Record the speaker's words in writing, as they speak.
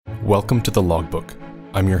Welcome to The Logbook.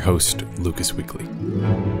 I'm your host, Lucas Weekly.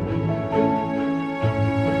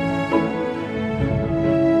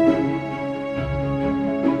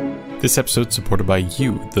 This episode is supported by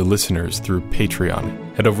you, the listeners, through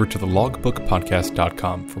Patreon. Head over to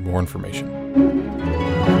thelogbookpodcast.com for more information.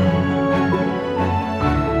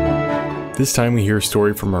 This time we hear a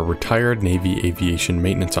story from a retired Navy aviation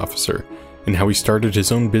maintenance officer and how he started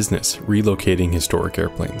his own business relocating historic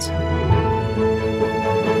airplanes.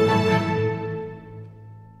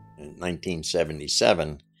 In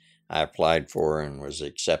 1977, I applied for and was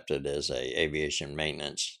accepted as a aviation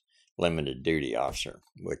maintenance limited duty officer,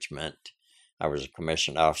 which meant I was a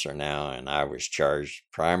commissioned officer now, and I was charged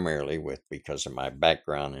primarily with, because of my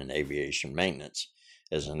background in aviation maintenance,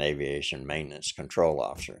 as an aviation maintenance control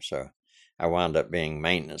officer. So I wound up being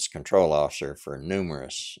maintenance control officer for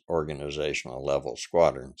numerous organizational level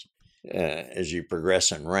squadrons. As you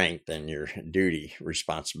progress in rank, then your duty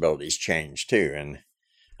responsibilities change too. And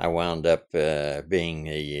I wound up being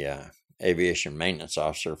the aviation maintenance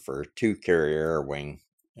officer for two carrier air wing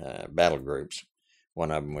battle groups. One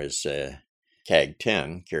of them was CAG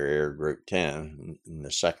 10, Carrier Group 10, and the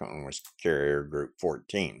second one was Carrier Group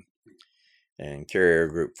 14. And Carrier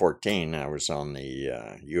Group 14, I was on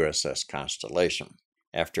the USS Constellation.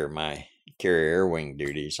 After my carrier air wing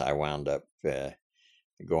duties, I wound up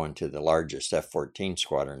going to the largest F-14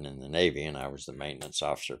 squadron in the Navy, and I was the maintenance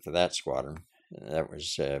officer for that squadron. That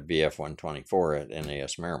was BF-124 at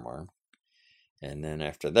NAS Miramar. And then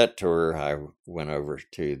after that tour, I went over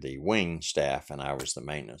to the wing staff, and I was the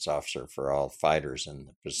maintenance officer for all fighters in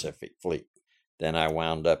the Pacific Fleet. Then I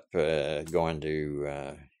wound up going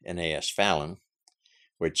to NAS Fallon,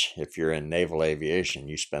 which, if you're in naval aviation,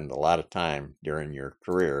 you spend a lot of time during your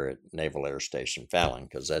career at Naval Air Station Fallon,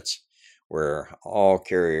 because that's where all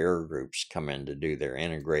carrier air groups come in to do their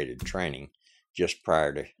integrated training just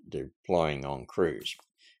prior to deploying on cruise.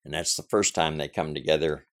 And that's the first time they come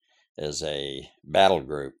together as a battle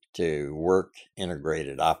group to work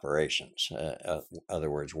integrated operations. In other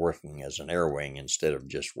words, working as an air wing instead of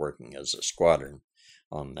just working as a squadron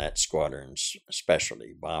on that squadron's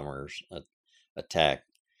specialty: bombers, attack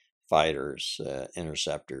fighters,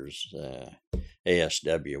 interceptors,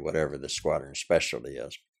 ASW, whatever the squadron specialty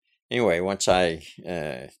is. Anyway, once I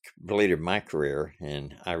completed my career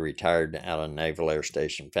and I retired out of Naval Air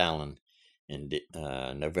Station Fallon in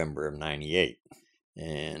November of 98.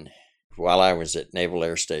 And while I was at Naval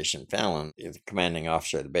Air Station Fallon, the commanding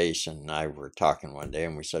officer of the base and I were talking one day,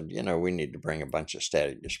 and we said, we need to bring a bunch of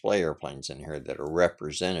static display airplanes in here that are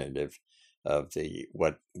representative of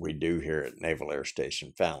what we do here at Naval Air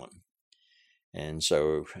Station Fallon. And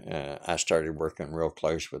so I started working real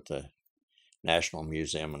close with the National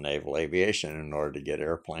Museum of Naval Aviation in order to get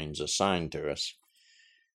airplanes assigned to us.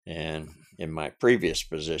 And in my previous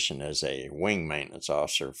position as a wing maintenance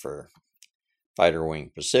officer for Fighter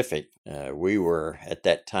Wing Pacific, we were at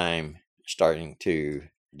that time starting to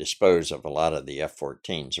dispose of a lot of the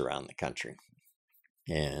F-14s around the country.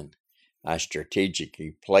 And I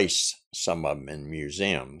strategically placed some of them in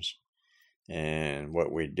museums. And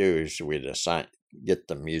what we'd do is we'd get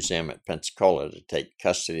the museum at Pensacola to take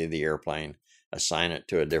custody of the airplane, assign it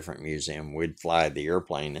to a different museum. We'd fly the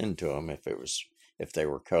airplane into them if they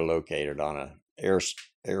were co-located on an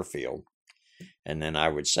airfield. And then I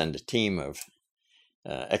would send a team of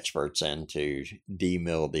experts in to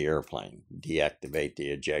demill the airplane, deactivate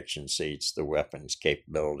the ejection seats, the weapons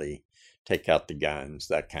capability, take out the guns,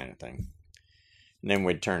 that kind of thing. And then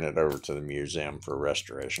we'd turn it over to the museum for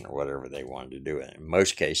restoration or whatever they wanted to do. In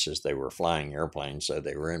most cases, they were flying airplanes, so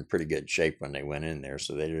they were in pretty good shape when they went in there,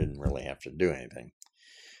 so they didn't really have to do anything.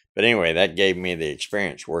 But anyway, that gave me the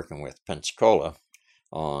experience working with Pensacola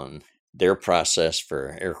on their process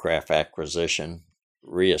for aircraft acquisition,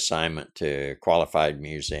 reassignment to qualified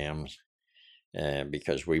museums,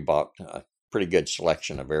 because we bought a pretty good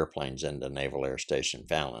selection of airplanes into Naval Air Station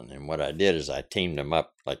Fallon. And what I did is I teamed them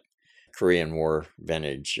up like Korean War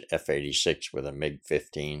vintage F-86 with a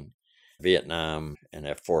MiG-15, Vietnam and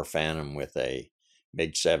F-4 Phantom with a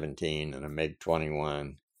MiG-17 and a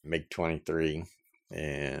MiG-21, MiG-23,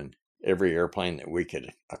 and every airplane that we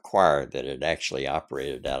could acquire that had actually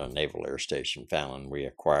operated out of Naval Air Station Fallon, we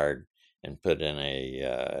acquired and put in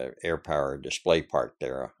a air power display park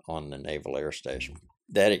there on the Naval Air Station.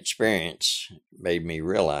 That experience made me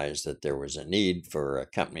realize that there was a need for a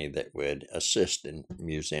company that would assist in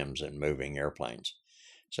museums in moving airplanes.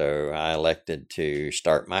 So I elected to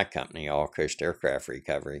start my company, All Coast Aircraft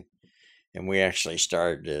Recovery, and we actually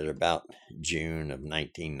started at about June of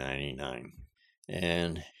 1999.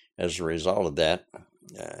 And as a result of that,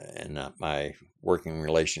 and my working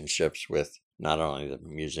relationships with not only the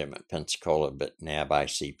museum at Pensacola, but NAB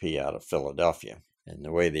ICP out of Philadelphia. And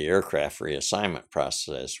the way the aircraft reassignment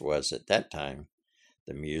process was at that time,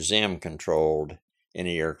 the museum controlled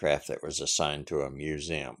any aircraft that was assigned to a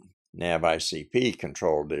museum. NAB ICP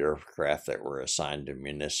controlled the aircraft that were assigned to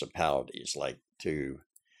municipalities, like to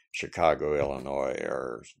Chicago, Illinois,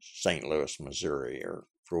 or St. Louis, Missouri, or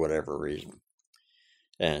for whatever reason.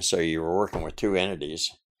 And so you were working with two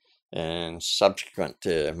entities. And subsequent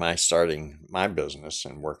to my starting my business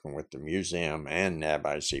and working with the museum and NAB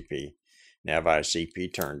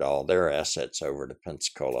ICP turned all their assets over to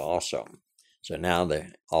Pensacola also. So now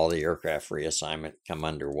all the aircraft reassignment come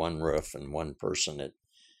under one roof and one person at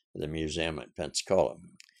the museum at Pensacola.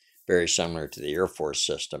 Very similar to the Air Force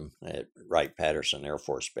system at Wright-Patterson Air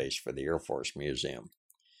Force Base for the Air Force Museum.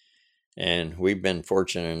 And we've been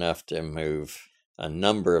fortunate enough to move a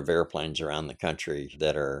number of airplanes around the country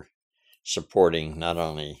that are supporting not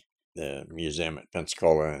only the museum at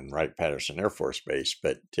Pensacola and Wright-Patterson Air Force Base,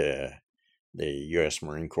 but the U.S.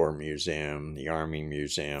 Marine Corps Museum, the Army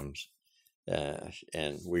museums,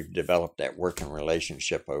 and we've developed that working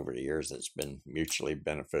relationship over the years that's been mutually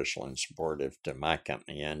beneficial and supportive to my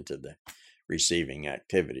company and to the receiving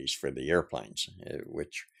activities for the airplanes,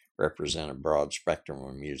 which represent a broad spectrum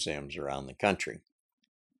of museums around the country.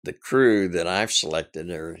 The crew that I've selected,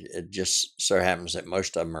 it just so happens that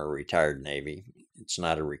most of them are retired Navy. It's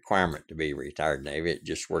not a requirement to be retired Navy. It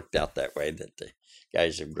just worked out that way that the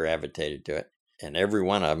guys have gravitated to it. And every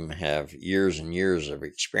one of them have years and years of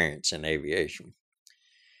experience in aviation.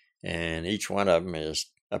 And each one of them is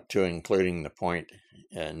up to including the point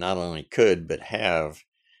not only could, but have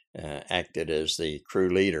acted as the crew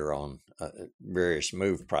leader on various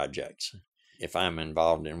move projects. If I'm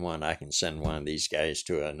involved in one, I can send one of these guys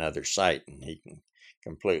to another site and he can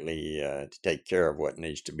completely take care of what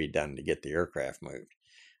needs to be done to get the aircraft moved.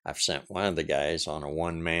 I've sent one of the guys on a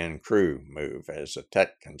one-man crew move as a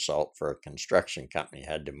tech consult for a construction company,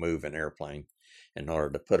 had to move an airplane in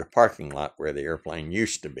order to put a parking lot where the airplane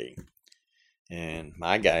used to be. And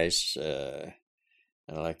my guys, I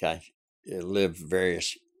live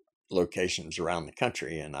various locations around the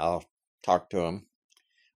country, and I'll talk to them.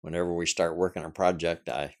 Whenever we start working a project,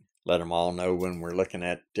 I let them all know when we're looking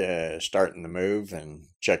at starting the move and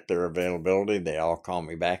check their availability. They all call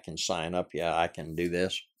me back and sign up. Yeah, I can do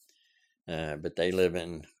this. But they live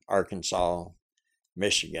in Arkansas,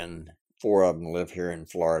 Michigan. 4 of them live here in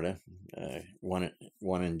Florida. One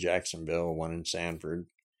in Jacksonville, one in Sanford.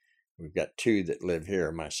 We've got 2 that live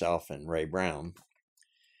here, myself and Ray Brown.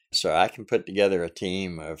 So I can put together a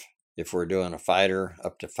team of, if we're doing a fighter,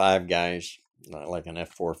 up to 5 guys, like an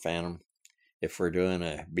F-4 Phantom. If we're doing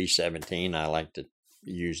a B-17, I like to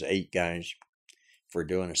use 8 guys. If we're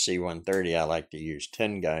doing a C-130, I like to use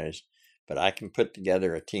 10 guys. But I can put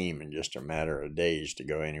together a team in just a matter of days to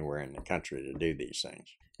go anywhere in the country to do these things.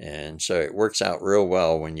 And so it works out real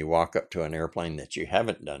well when you walk up to an airplane that you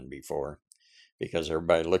haven't done before, because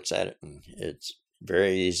everybody looks at it and it's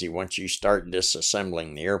very easy. Once you start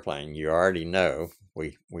disassembling the airplane, you already know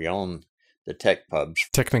we own the tech pubs,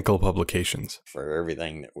 technical publications, for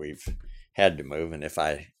everything that we've had to move. And if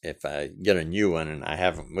I get a new one and I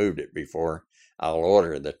haven't moved it before, I'll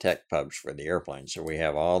order the tech pubs for the airplane. So we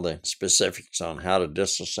have all the specifics on how to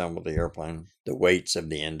disassemble the airplane, the weights of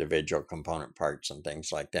the individual component parts and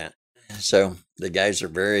things like that. So the guys are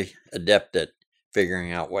very adept at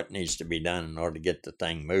figuring out what needs to be done in order to get the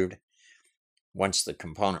thing moved. Once the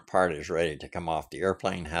component part is ready to come off the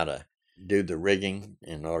airplane, how to do the rigging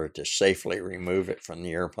in order to safely remove it from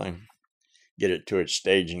the airplane, get it to its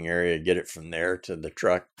staging area, get it from there to the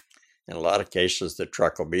truck. In a lot of cases, the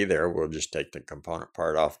truck will be there. We'll just take the component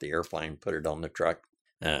part off the airplane, put it on the truck.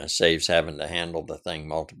 Saves having to handle the thing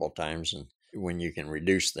multiple times. And when you can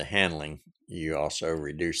reduce the handling, you also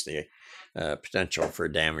reduce the potential for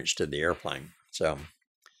damage to the airplane. So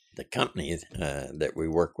the company that we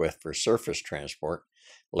work with for surface transport,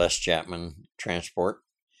 Les Chapman Transport,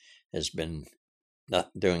 has been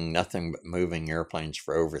doing nothing but moving airplanes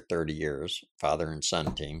for over 30 years, father and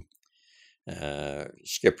son team.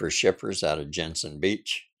 Skipper Shippers out of Jensen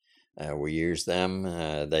Beach. We use them.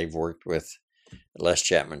 They've worked with Les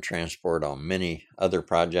Chapman Transport on many other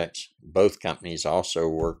projects. Both companies also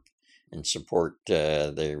work and support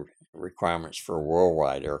the requirements for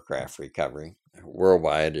worldwide aircraft recovery.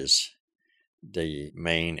 Worldwide is the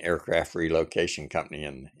main aircraft relocation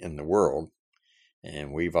company in the world,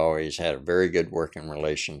 and we've always had a very good working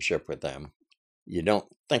relationship with them. You don't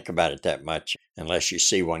think about it that much unless you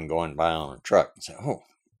see one going by on a truck and say, oh,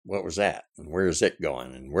 what was that? And where is it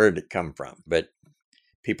going? And where did it come from? But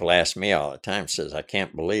people ask me all the time, says, I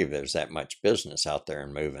can't believe there's that much business out there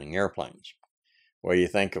in moving airplanes. Well, you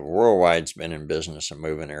think of Worldwide's been in business of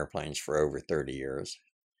moving airplanes for over 30 years.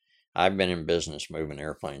 I've been in business moving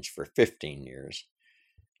airplanes for 15 years.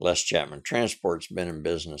 Les Chapman Transport's been in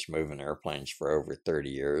business moving airplanes for over 30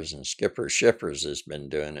 years, and Skipper Shippers has been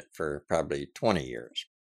doing it for probably 20 years.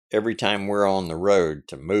 Every time we're on the road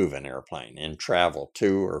to move an airplane and travel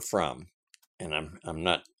to or from, and I'm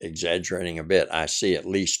not exaggerating a bit, I see at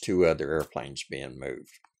least 2 other airplanes being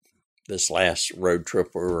moved. This last road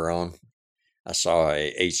trip we were on, I saw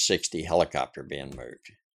a H-60 helicopter being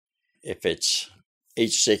moved. If it's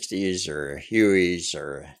H-60s or Hueys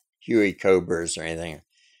or Huey Cobras or anything,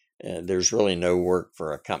 there's really no work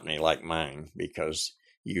for a company like mine because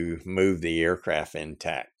you move the aircraft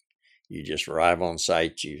intact. You just arrive on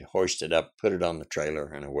site, you hoist it up, put it on the trailer,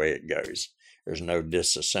 and away it goes. There's no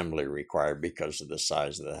disassembly required because of the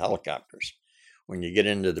size of the helicopters. When you get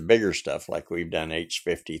into the bigger stuff, like we've done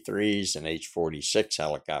H-53s and H-46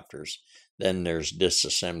 helicopters, then there's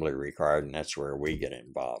disassembly required, and that's where we get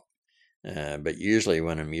involved. But usually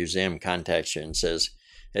when a museum contacts you and says,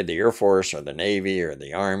 hey, the Air Force or the Navy or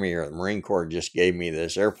the Army or the Marine Corps just gave me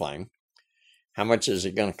this airplane, how much is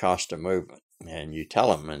it going to cost to move it? And you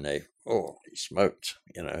tell them, and they, holy smokes,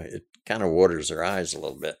 it kind of waters their eyes a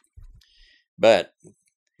little bit. But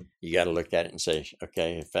you got to look at it and say,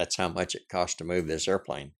 okay, if that's how much it costs to move this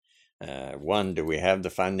airplane, one, do we have the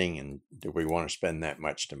funding, and do we want to spend that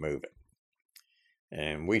much to move it?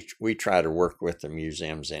 And we try to work with the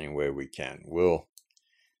museums any way we can. We'll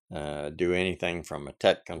do anything from a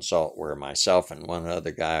tech consult where myself and one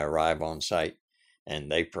other guy arrive on site,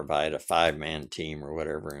 and they provide a 5-man team or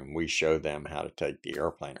whatever, and we show them how to take the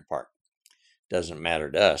airplane apart. Doesn't matter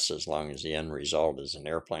to us as long as the end result is an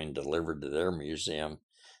airplane delivered to their museum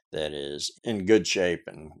that is in good shape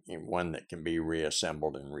and one that can be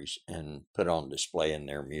reassembled and put on display in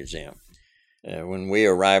their museum. When we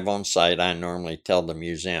arrive on site, I normally tell the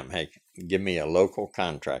museum, hey, give me a local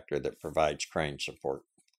contractor that provides crane support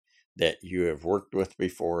that you have worked with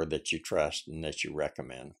before, that you trust, and that you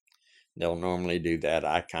recommend. They'll normally do that.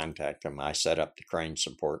 I contact them. I set up the crane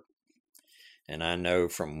support. And I know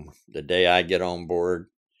from the day I get on board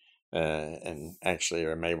and actually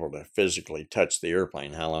I'm able to physically touch the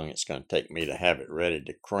airplane, how long it's going to take me to have it ready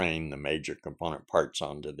to crane the major component parts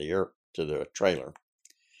onto the trailer.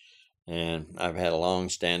 And I've had a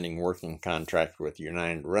long-standing working contract with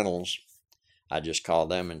United Rentals. I just call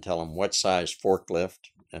them and tell them what size forklift,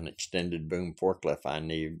 an extended boom forklift I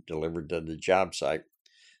need delivered to the job site.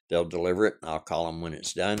 They'll deliver it. I'll call them when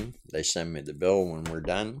it's done. They send me the bill when we're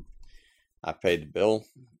done. I pay the bill,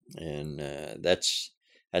 and that's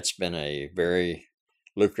been a very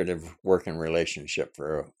lucrative working relationship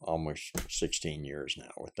for almost 16 years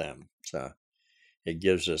now with them. So it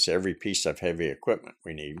gives us every piece of heavy equipment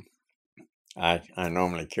we need. I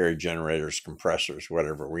normally carry generators, compressors,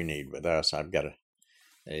 whatever we need with us. I've got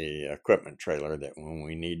a equipment trailer that when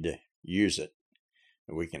we need to use it,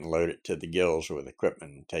 we can load it to the gills with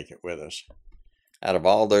equipment and take it with us. Out of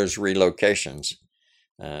all those relocations,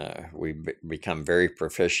 we've become very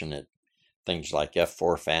proficient at things like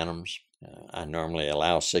F-4 Phantoms. I normally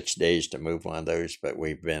allow 6 days to move one of those, but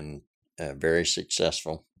we've been very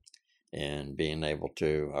successful in being able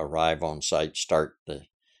to arrive on site, start the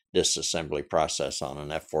disassembly process on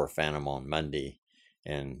an F-4 Phantom on Monday,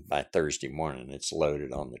 and by Thursday morning it's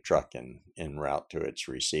loaded on the truck and en route to its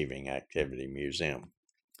receiving activity museum.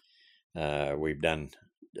 We've done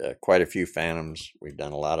quite a few Phantoms. We've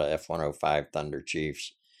done a lot of F-105 Thunder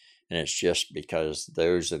Chiefs, and it's just because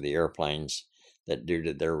those are the airplanes that, due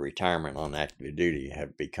to their retirement on active duty,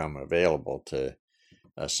 have become available to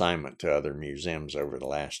assignment to other museums over the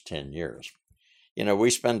last 10 years. We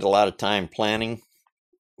spend a lot of time planning.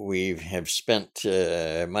 We have spent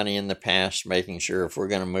money in the past making sure if we're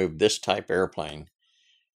going to move this type airplane,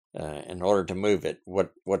 in order to move it,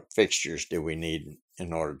 what fixtures do we need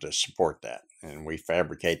in order to support that? And we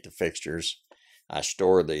fabricate the fixtures. I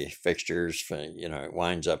store the fixtures. It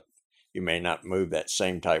winds up, you may not move that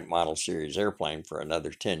same type model series airplane for another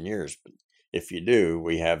 10 years, but if you do,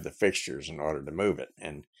 we have the fixtures in order to move it.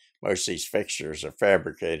 And most of these fixtures are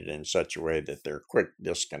fabricated in such a way that they're quick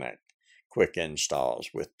disconnect, quick installs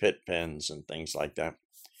with pit pins and things like that.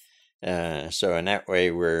 So in that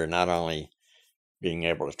way, we're not only being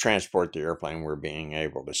able to transport the airplane, we're being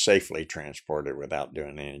able to safely transport it without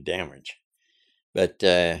doing any damage. But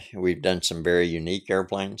we've done some very unique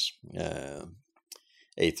airplanes.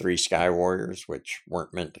 A3 Sky Warriors, which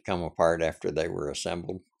weren't meant to come apart after they were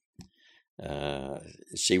assembled.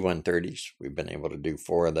 C-130s, we've been able to do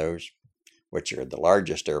 4 of those, which are the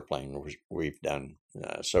largest airplane we've done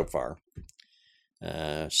so far.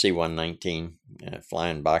 C-119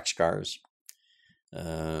 flying boxcars.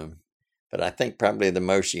 But I think probably the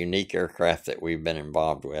most unique aircraft that we've been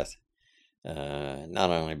involved with, not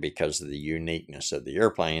only because of the uniqueness of the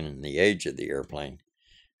airplane and the age of the airplane,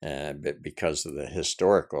 but because of the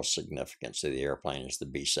historical significance of the airplane, is the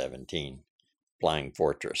B-17 Flying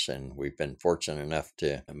Fortress. And we've been fortunate enough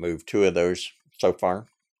to move 2 of those so far.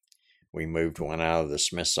 We moved one out of the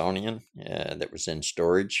Smithsonian that was in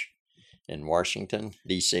storage in Washington,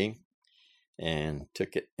 D.C., and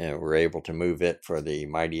took it. Were able to move it for the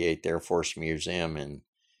Mighty 8th Air Force Museum in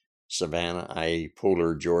Savannah, i.e.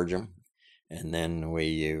 Pooler, Georgia. And then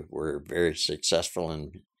we were very successful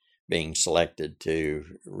in being selected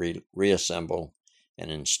to reassemble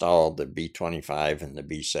and install the B-25 and the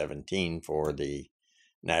B-17 for the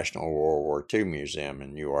National World War II Museum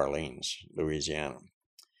in New Orleans, Louisiana.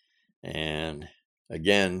 And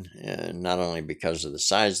again, not only because of the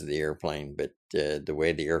size of the airplane, but the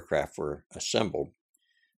way the aircraft were assembled.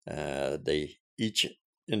 Each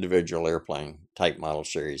individual airplane type model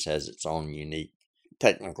series has its own unique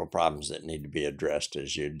technical problems that need to be addressed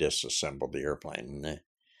as you disassemble the airplane. And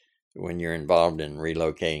when you're involved in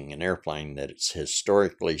relocating an airplane that it's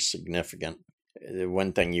historically significant, the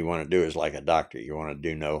one thing you want to do is like a doctor. You want to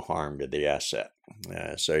do no harm to the asset.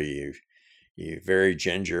 So you're very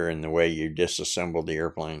ginger in the way you disassemble the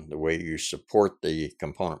airplane, the way you support the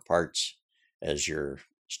component parts as you're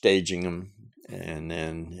staging them, and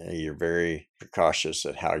then you're very precautious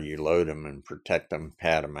at how you load them and protect them,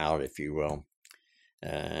 pad them out, if you will,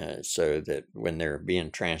 so that when they're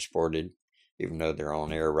being transported, even though they're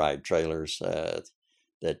on air ride trailers,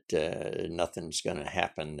 that nothing's going to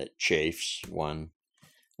happen that chafes one,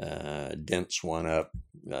 dents one up,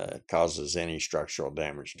 causes any structural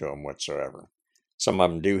damage to them whatsoever. Some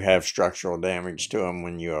of them do have structural damage to them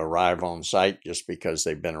when you arrive on site, just because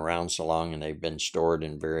they've been around so long and they've been stored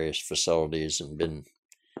in various facilities and been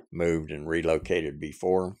moved and relocated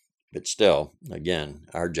before. But still, again,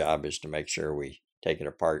 our job is to make sure we take it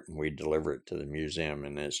apart and we deliver it to the museum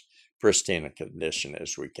in as pristine a condition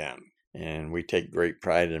as we can. And we take great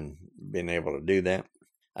pride in being able to do that.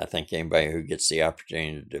 I think anybody who gets the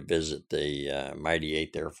opportunity to visit the Mighty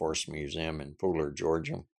 8th Air Force Museum in Pooler,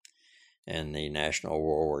 Georgia, and the National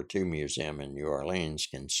World War II Museum in New Orleans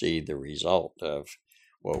can see the result of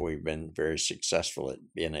what we've been very successful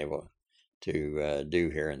at being able to do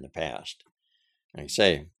here in the past. Like I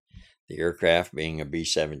say, the aircraft being a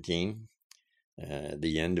B-17,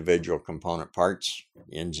 the individual component parts,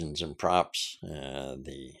 engines and props,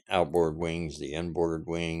 the outboard wings, the inboard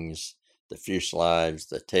wings, the fuselage,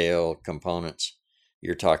 the tail components,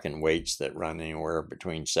 you're talking weights that run anywhere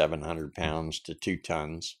between 700 pounds to 2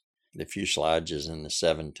 tons. The fuselage is in the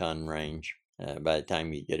 7-ton range. By the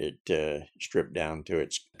time you get it stripped down to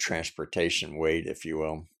its transportation weight, if you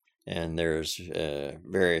will. And there's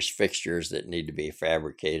various fixtures that need to be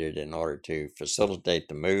fabricated in order to facilitate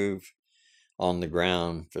the move on the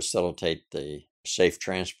ground, facilitate the safe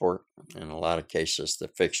transport. In a lot of cases, the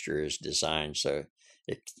fixture is designed so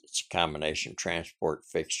it's a combination transport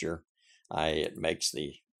fixture. It makes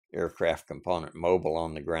the aircraft component mobile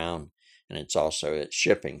on the ground, and it's also a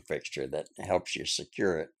shipping fixture that helps you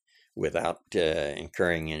secure it without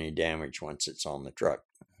incurring any damage once it's on the truck.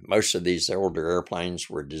 Most of these older airplanes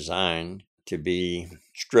were designed to be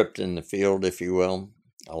stripped in the field, if you will.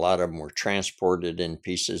 A lot of them were transported in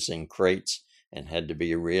pieces in crates and had to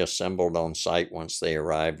be reassembled on site once they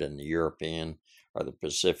arrived in the European or the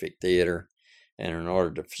Pacific theater. And in order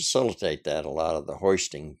to facilitate that, a lot of the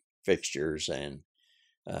hoisting fixtures and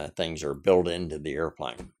things are built into the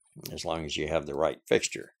airplane, as long as you have the right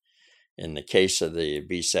fixture. In the case of the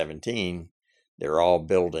B-17, they're all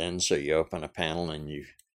built in, so you open a panel and you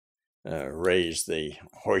raise the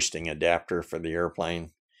hoisting adapter for the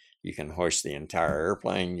airplane. You can hoist the entire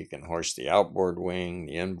airplane. You can hoist the outboard wing,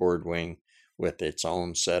 the inboard wing, with its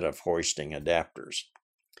own set of hoisting adapters.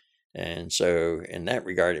 And so in that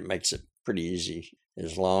regard, it makes it pretty easy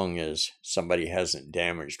as long as somebody hasn't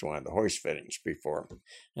damaged one of the hoist fittings before.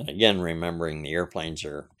 And again, remembering the airplanes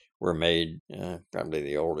were made, probably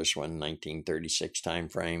the oldest one, 1936 time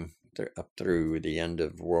frame, up through the end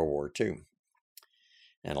of World War II.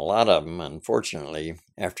 And a lot of them, unfortunately,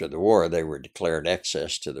 after the war, they were declared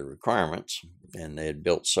excess to the requirements, and they had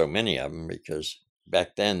built so many of them because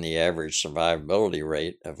back then the average survivability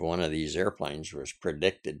rate of one of these airplanes was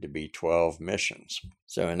predicted to be 12 missions.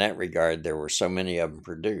 So in that regard, there were so many of them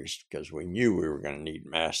produced because we knew we were going to need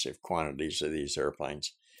massive quantities of these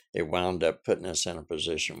airplanes. It wound up putting us in a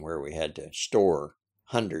position where we had to store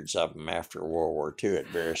hundreds of them after World War II at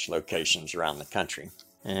various locations around the country.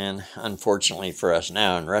 And unfortunately for us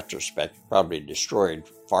now, in retrospect, probably destroyed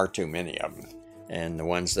far too many of them. And the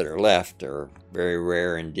ones that are left are very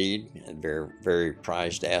rare indeed, and very, very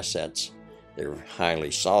prized assets. They're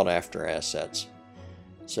highly sought after assets.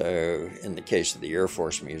 So in the case of the Air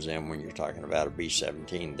Force Museum, when you're talking about a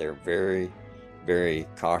B-17, they're very, very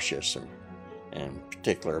cautious and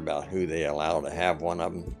particular about who they allow to have one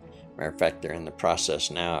of them. Matter of fact, they're in the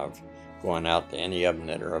process now of going out to any of them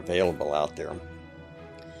that are available out there.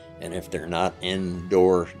 And if they're not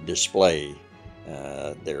indoor display,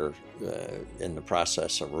 they're in the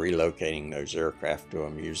process of relocating those aircraft to a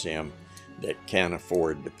museum that can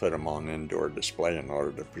afford to put them on indoor display in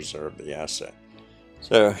order to preserve the asset.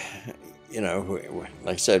 So, like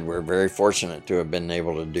I said, we're very fortunate to have been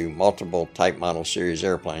able to do multiple type model series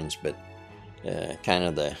airplanes, but kind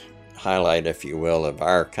of the highlight, if you will, of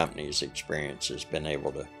our company's experience has been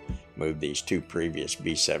able to move these two previous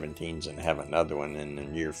B-17s and have another one in the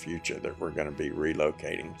near future that we're going to be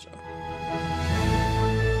relocating. So.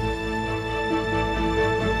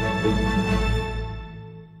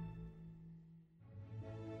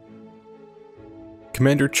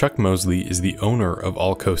 Commander Chuck Mosley is the owner of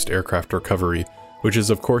All Coast Aircraft Recovery, which is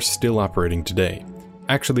of course still operating today.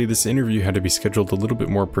 Actually, this interview had to be scheduled a little bit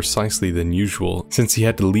more precisely than usual, since he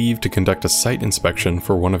had to leave to conduct a site inspection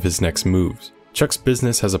for one of his next moves. Chuck's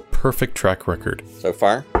business has a perfect track record. So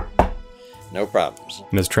far, no problems.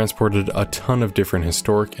 And has transported a ton of different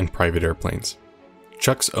historic and private airplanes.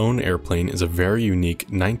 Chuck's own airplane is a very unique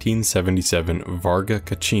 1977 Varga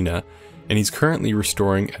Kachina, and he's currently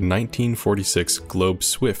restoring a 1946 Globe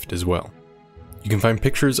Swift as well. You can find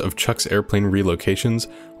pictures of Chuck's airplane relocations,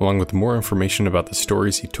 along with more information about the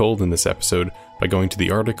stories he told in this episode by going to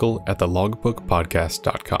the article at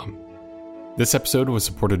thelogbookpodcast.com. This episode was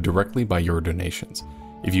supported directly by your donations.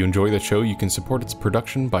 If you enjoy the show, you can support its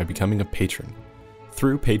production by becoming a patron.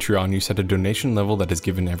 Through Patreon, you set a donation level that is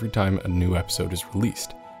given every time a new episode is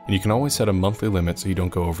released, and you can always set a monthly limit so you don't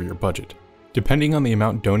go over your budget. Depending on the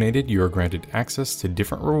amount donated, you are granted access to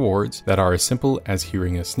different rewards that are as simple as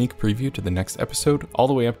hearing a sneak preview to the next episode, all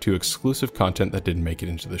the way up to exclusive content that didn't make it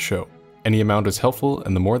into the show. Any amount is helpful,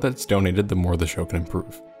 and the more that's donated, the more the show can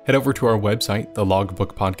improve. Head over to our website,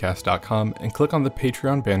 thelogbookpodcast.com, and click on the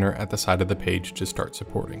Patreon banner at the side of the page to start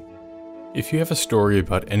supporting. If you have a story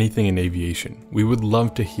about anything in aviation, we would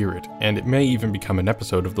love to hear it, and it may even become an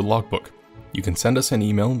episode of the Logbook. You can send us an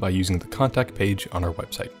email by using the contact page on our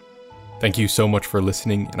website. Thank you so much for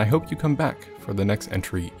listening, and I hope you come back for the next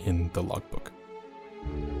entry in the Logbook.